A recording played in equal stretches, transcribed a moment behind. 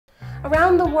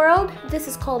Around the world, this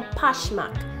is called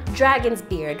pashmak, dragon's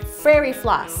beard, fairy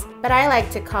floss, but I like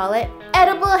to call it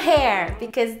edible hair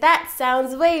because that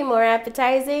sounds way more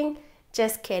appetizing.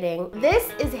 Just kidding.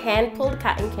 This is hand-pulled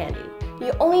cotton candy.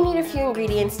 You only need a few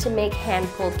ingredients to make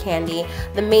hand-pulled candy,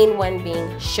 the main one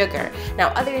being sugar. Now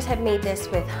others have made this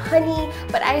with honey,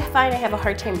 but I find I have a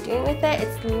hard time doing with it.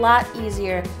 It's a lot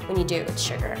easier when you do it with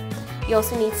sugar. You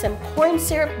also need some corn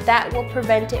syrup that will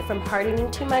prevent it from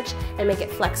hardening too much and make it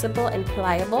flexible and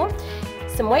pliable.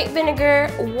 Some white vinegar,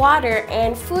 water,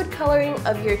 and food coloring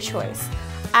of your choice.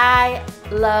 I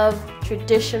love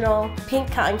traditional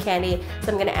pink cotton candy,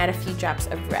 so I'm gonna add a few drops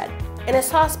of red. In a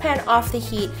saucepan off the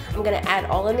heat, I'm gonna add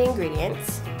all of the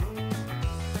ingredients.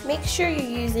 Make sure you're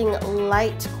using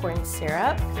light corn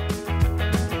syrup.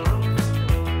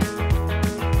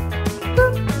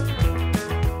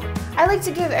 I like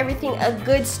to give everything a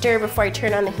good stir before I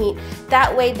turn on the heat.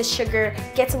 That way the sugar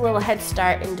gets a little head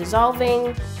start in dissolving.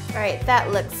 All right,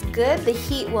 that looks good. The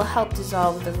heat will help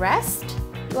dissolve the rest.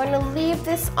 You want to leave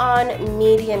this on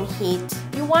medium heat.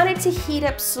 You want it to heat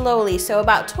up slowly, so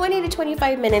about 20 to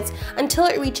 25 minutes until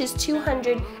it reaches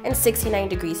 269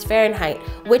 degrees Fahrenheit,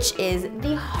 which is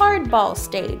the hardball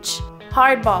stage.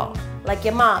 Hardball, like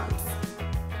your mom's.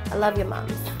 I love your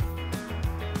mom's.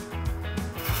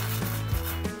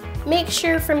 Make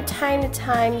sure from time to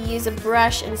time you use a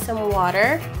brush and some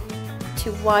water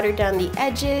to water down the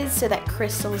edges so that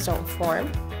crystals don't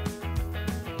form.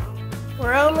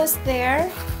 We're almost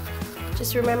there.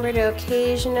 Just remember to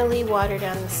occasionally water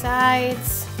down the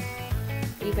sides,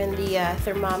 even the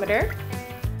thermometer.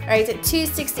 All right, it's at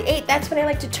 268. That's when I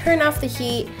like to turn off the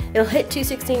heat. It'll hit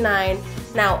 269.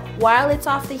 Now, while it's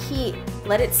off the heat,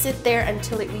 let it sit there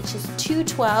until it reaches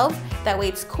 212. That way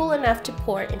it's cool enough to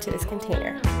pour into this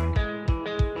container.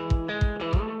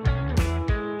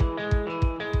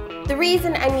 The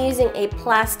reason I'm using a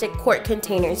plastic quart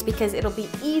container is because it'll be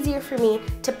easier for me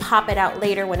to pop it out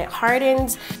later when it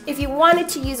hardens. If you wanted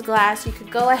to use glass, you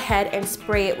could go ahead and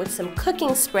spray it with some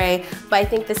cooking spray, but I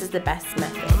think this is the best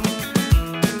method.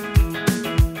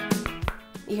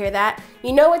 You hear that?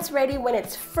 You know it's ready when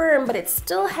it's firm, but it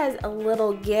still has a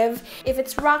little give. If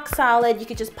it's rock solid, you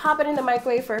could just pop it in the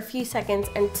microwave for a few seconds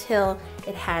until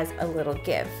it has a little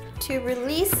give. To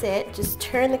release it, just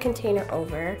turn the container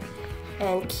over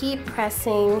and keep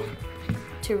pressing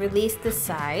to release the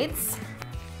sides.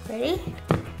 Ready?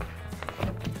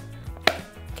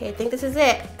 Okay, I think this is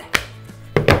it.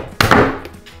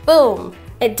 Boom.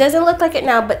 It doesn't look like it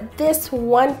now, but this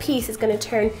one piece is gonna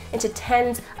turn into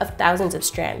tens of thousands of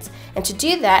strands. And to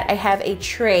do that, I have a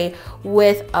tray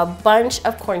with a bunch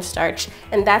of cornstarch,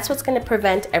 and that's what's gonna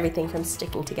prevent everything from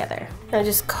sticking together. Now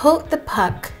just coat the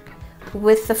puck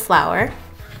with the flour.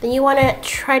 Then you wanna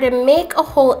try to make a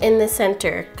hole in the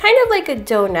center, kind of like a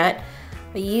donut,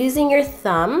 by using your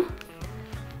thumb,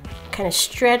 kind of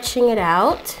stretching it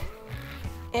out,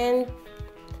 and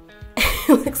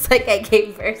it looks like I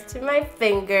gave birth to my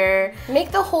finger.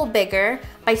 Make the hole bigger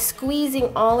by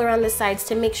squeezing all around the sides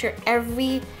to make sure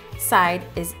every side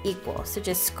is equal. So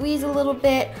just squeeze a little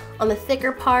bit on the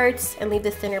thicker parts and leave the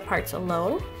thinner parts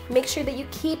alone. Make sure that you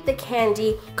keep the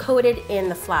candy coated in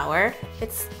the flour.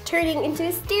 It's turning into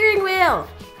a steering wheel.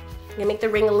 I'm gonna make the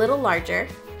ring a little larger.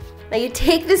 Now you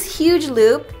take this huge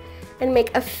loop and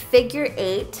make a figure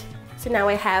 8. So now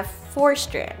I have 4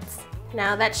 strands.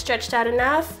 Now that's stretched out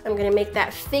enough. I'm gonna make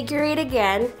that figure 8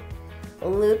 again,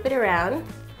 loop it around,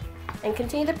 and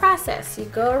continue the process. You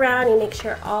go around and make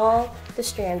sure all the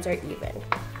strands are even.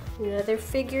 Another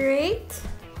figure 8,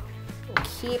 and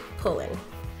keep pulling.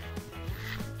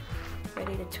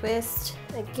 Ready to twist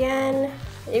again.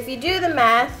 If you do the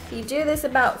math, you do this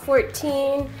about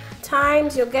 14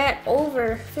 times, you'll get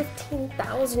over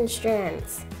 15,000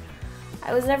 strands.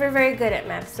 I was never very good at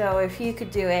math, so if you could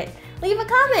do it, leave a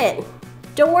comment.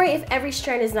 Don't worry if every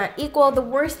strand is not equal. The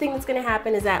worst thing that's gonna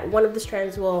happen is that one of the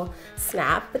strands will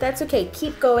snap, but that's okay.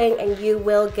 Keep going and you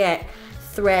will get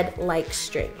thread-like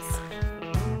strings.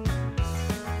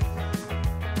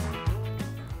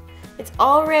 It's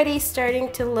already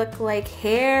starting to look like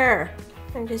hair.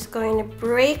 I'm just going to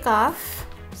break off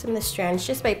some of the strands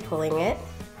just by pulling it.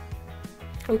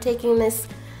 I'm taking this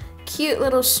cute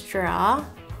little straw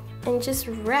and just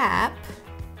wrap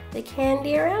the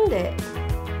candy around it.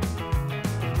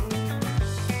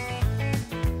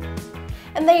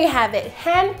 And there you have it,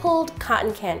 hand-pulled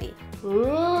cotton candy.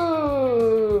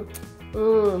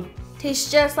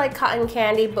 Tastes just like cotton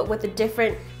candy, but with a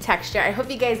different texture. I hope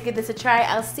you guys give this a try.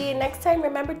 I'll see you next time.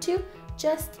 Remember to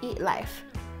just eat life.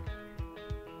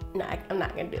 No, I'm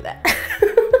not gonna do that.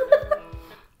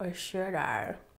 Or should I?